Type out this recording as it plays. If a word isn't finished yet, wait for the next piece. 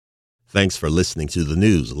Thanks for listening to the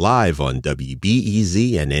news live on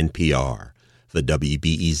WBEZ and NPR. The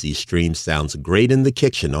WBEZ stream sounds great in the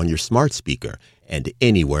kitchen on your smart speaker and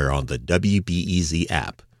anywhere on the WBEZ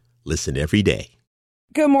app. Listen every day.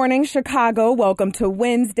 Good morning, Chicago. Welcome to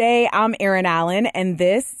Wednesday. I'm Erin Allen, and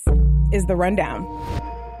this is The Rundown.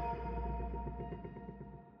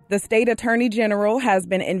 The state attorney general has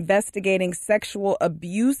been investigating sexual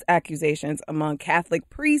abuse accusations among Catholic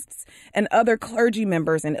priests and other clergy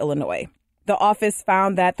members in Illinois. The office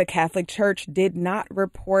found that the Catholic Church did not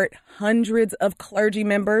report hundreds of clergy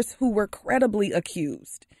members who were credibly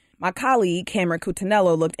accused. My colleague, Cameron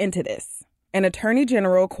Cutinello, looked into this. And Attorney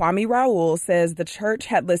General Kwame Raoul says the church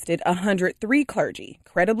had listed 103 clergy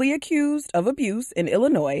credibly accused of abuse in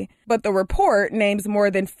Illinois, but the report names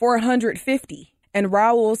more than 450. And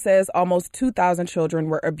Raoul says almost 2,000 children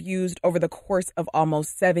were abused over the course of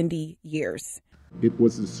almost 70 years. It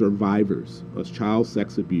was the survivors of child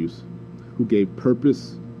sex abuse who gave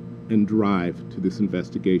purpose and drive to this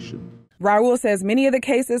investigation. Raoul says many of the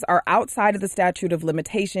cases are outside of the statute of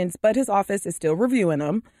limitations, but his office is still reviewing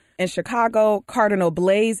them. In Chicago, Cardinal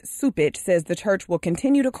Blaise Cupich says the church will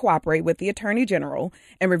continue to cooperate with the Attorney General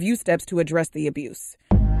and review steps to address the abuse.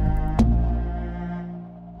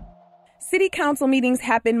 City council meetings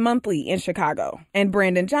happen monthly in Chicago, and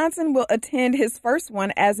Brandon Johnson will attend his first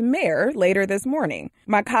one as mayor later this morning.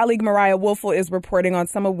 My colleague Mariah Woelfel is reporting on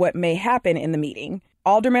some of what may happen in the meeting.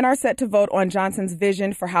 Aldermen are set to vote on Johnson's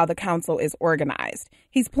vision for how the council is organized.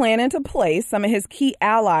 He's planning to place some of his key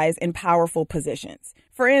allies in powerful positions.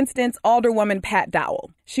 For instance, Alderwoman Pat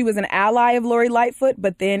Dowell. She was an ally of Lori Lightfoot,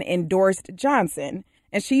 but then endorsed Johnson,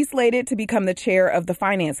 and she's slated to become the chair of the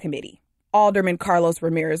Finance Committee. Alderman Carlos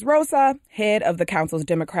Ramirez Rosa, head of the council's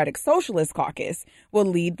Democratic Socialist Caucus, will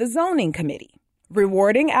lead the zoning committee.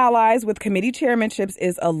 Rewarding allies with committee chairmanships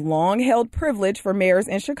is a long-held privilege for mayors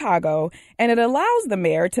in Chicago, and it allows the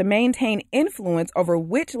mayor to maintain influence over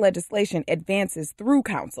which legislation advances through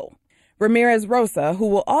council. Ramirez Rosa, who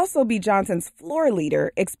will also be Johnson's floor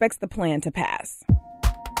leader, expects the plan to pass.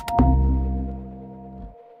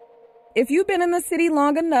 If you've been in the city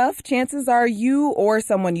long enough, chances are you or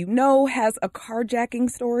someone you know has a carjacking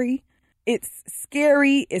story. It's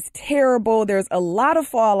scary, it's terrible, there's a lot of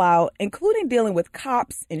fallout, including dealing with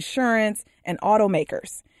cops, insurance, and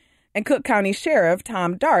automakers. And Cook County Sheriff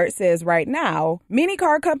Tom Dart says right now, many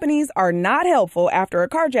car companies are not helpful after a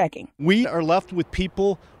carjacking. We are left with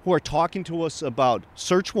people who are talking to us about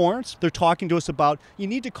search warrants. They're talking to us about, you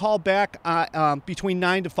need to call back between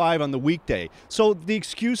 9 to 5 on the weekday. So the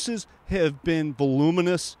excuses have been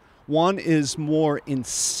voluminous. One is more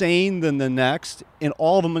insane than the next, and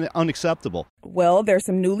all of them are unacceptable. Well, there's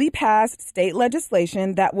some newly passed state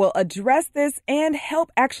legislation that will address this and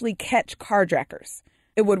help actually catch carjackers.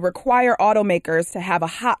 It would require automakers to have a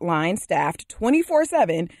hotline staffed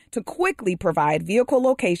 24/7 to quickly provide vehicle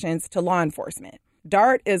locations to law enforcement.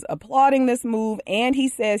 Dart is applauding this move, and he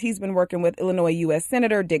says he's been working with Illinois U.S.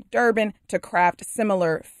 Senator Dick Durbin to craft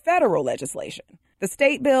similar federal legislation. The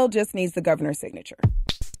state bill just needs the governor's signature.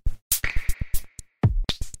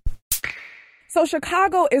 So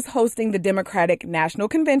Chicago is hosting the Democratic National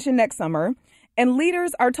Convention next summer, and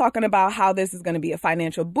leaders are talking about how this is going to be a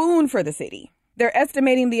financial boon for the city. They're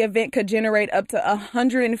estimating the event could generate up to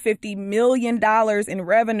 $150 million in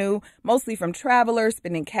revenue, mostly from travelers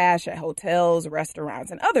spending cash at hotels,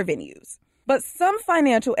 restaurants, and other venues. But some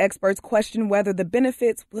financial experts question whether the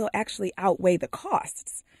benefits will actually outweigh the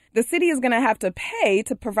costs. The city is going to have to pay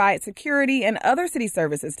to provide security and other city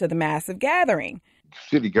services to the massive gathering.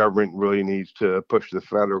 City government really needs to push the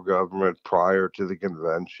federal government prior to the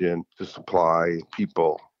convention to supply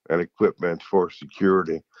people and equipment for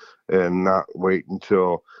security and not wait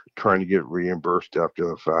until trying to get reimbursed after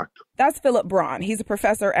the fact. That's Philip Braun. He's a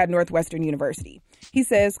professor at Northwestern University. He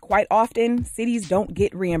says quite often cities don't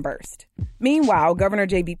get reimbursed. Meanwhile, Governor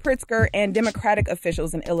J.B. Pritzker and Democratic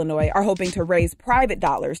officials in Illinois are hoping to raise private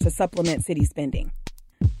dollars to supplement city spending.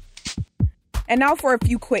 And now for a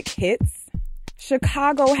few quick hits.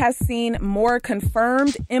 Chicago has seen more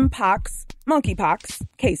confirmed monkeypox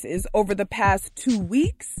cases over the past 2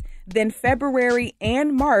 weeks than February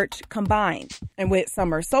and March combined. And with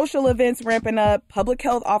summer social events ramping up, public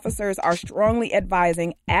health officers are strongly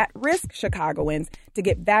advising at-risk Chicagoans to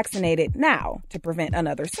get vaccinated now to prevent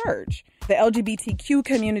another surge. The LGBTQ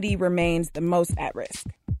community remains the most at risk.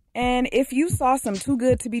 And if you saw some too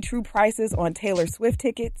good to be true prices on Taylor Swift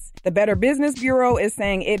tickets, the Better Business Bureau is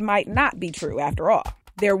saying it might not be true after all.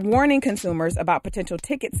 They're warning consumers about potential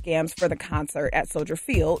ticket scams for the concert at Soldier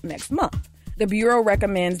Field next month. The Bureau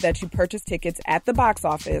recommends that you purchase tickets at the box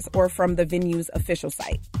office or from the venue's official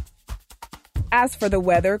site. As for the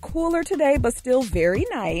weather, cooler today, but still very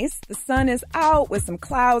nice. The sun is out with some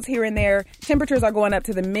clouds here and there. Temperatures are going up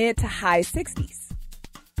to the mid to high 60s.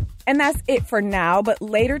 And that's it for now, but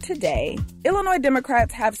later today, Illinois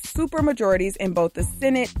Democrats have supermajorities in both the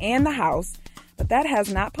Senate and the House, but that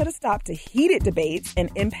has not put a stop to heated debates and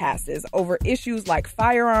impasses over issues like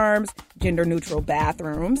firearms, gender-neutral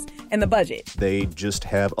bathrooms, and the budget. They just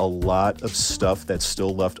have a lot of stuff that's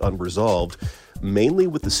still left unresolved, mainly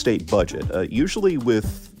with the state budget. Usually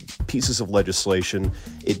with pieces of legislation,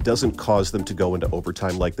 it doesn't cause them to go into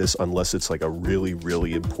overtime like this unless it's like a really,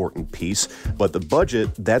 really important piece. But the budget,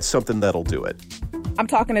 that's something that'll do it. I'm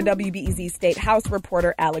talking to WBEZ State House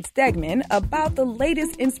reporter Alex Degman about the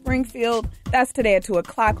latest in Springfield. That's today at 2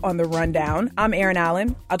 o'clock on The Rundown. I'm Erin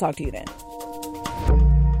Allen. I'll talk to you then.